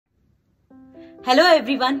Hello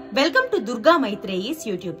everyone, welcome to Durga Mythreyee's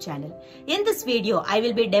YouTube channel. In this video, I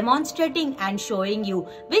will be demonstrating and showing you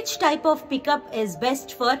which type of pickup is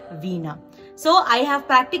best for Veena. So I have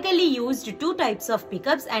practically used two types of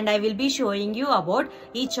pickups and I will be showing you about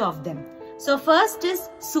each of them. So first is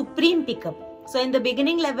Supreme pickup. So in the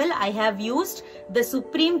beginning level, I have used the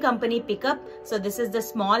Supreme company pickup. So this is the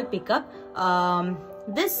small pickup.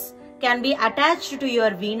 This can be attached to your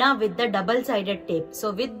Veena with the double-sided tape.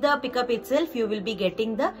 So with the pickup itself, you will be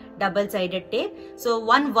getting the double-sided tape. So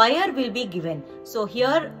one wire will be given. So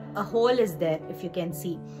here a hole is there, if you can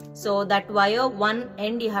see. So that wire, one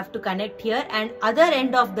end you have to connect here and other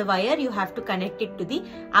end of the wire you have to connect it to the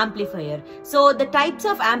amplifier. So the types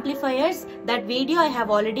of amplifiers, that video I have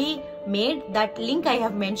already made, that link I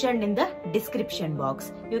have mentioned in the description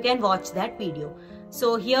box. You can watch that video.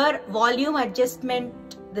 So here volume adjustment,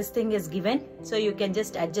 this thing is given, so you can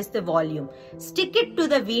just adjust the volume. Stick it to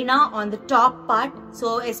the Veena on the top part,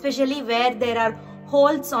 so especially where there are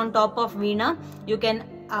holes on top of Veena, you can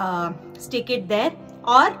stick it there,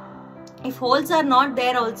 or if holes are not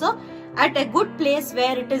there also, at a good place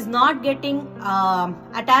where it is not getting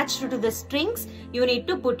attached to the strings, you need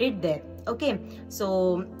to put it there. Okay,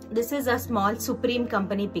 so this is a small Supreme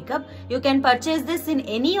company pickup. You can purchase this in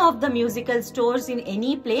any of the musical stores in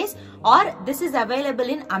any place, or this is available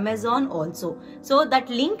in Amazon also. So that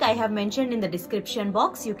link I have mentioned in the description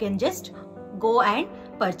box, you can just go and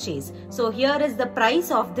purchase. So here is the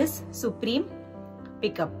price of this Supreme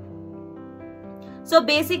pickup. So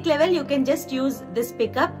basic level, you can just use this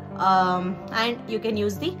pickup and you can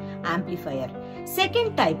use the amplifier.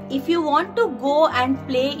 Second type, if you want to go and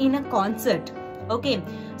play in a concert, okay,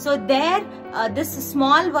 so there this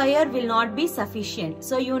small wire will not be sufficient.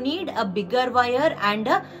 So you need a bigger wire and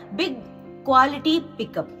a big quality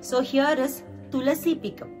pickup. So here is Tulasi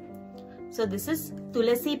pickup. So this is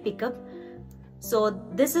Tulasi pickup. So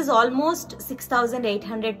this is almost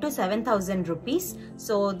 6,800 to 7,000 rupees.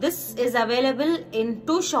 So this is available in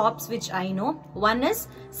two shops which I know. One is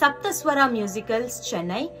Saptaswara Musicals,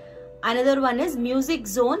 Chennai. Another one is Music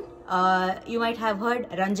Zone. You might have heard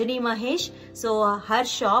Ranjani Mahesh. So her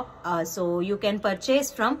shop, so you can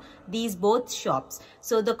purchase from these both shops.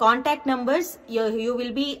 So the contact numbers, you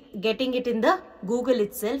will be getting it in the Google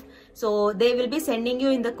itself. So they will be sending you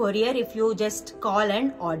in the courier if you just call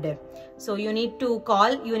and order. So you need to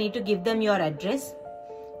call, you need to give them your address.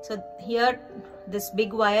 So here this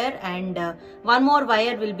big wire and one more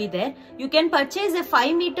wire will be there. You can purchase a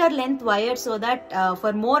 5-meter length wire so that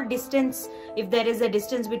for more distance, if there is a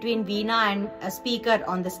distance between Veena and a speaker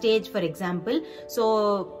on the stage, for example,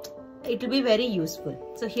 so it will be very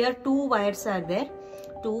useful. So here two wires are there,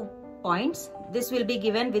 2 points. This will be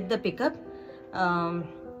given with the pickup.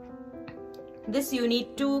 This you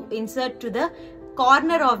need to insert to the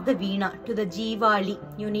corner of the Veena, to the Jivali.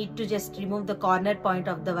 You need to just remove the corner point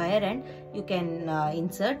of the wire and you can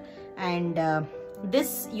insert. And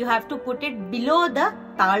this you have to put it below the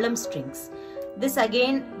talam strings. This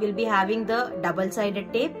again will be having the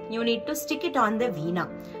double-sided tape. You need to stick it on the Veena.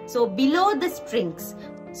 So below the strings.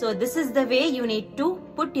 So this is the way you need to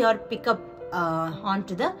put your pickup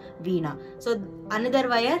onto the Veena. So another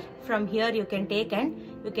wire from here you can take and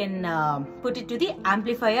you can put it to the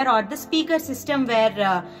amplifier or the speaker system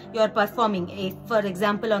where you are performing, if for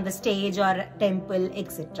example on the stage or temple,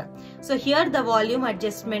 etc. So here the volume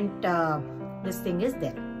adjustment, this thing is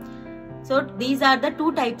there. So these are the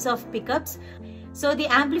two types of pickups. So the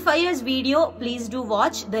amplifiers video, please do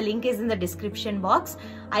watch. The link is in the description box.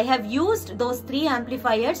 I have used those 3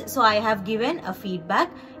 amplifiers, so I have given a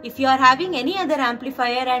feedback. If you are having any other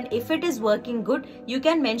amplifier and if it is working good, you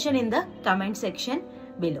can mention in the comment section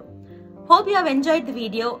below. Hope you have enjoyed the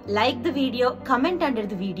video. Like the video, comment under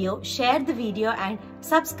the video, share the video and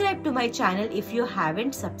subscribe to my channel if you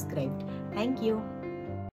haven't subscribed. Thank you.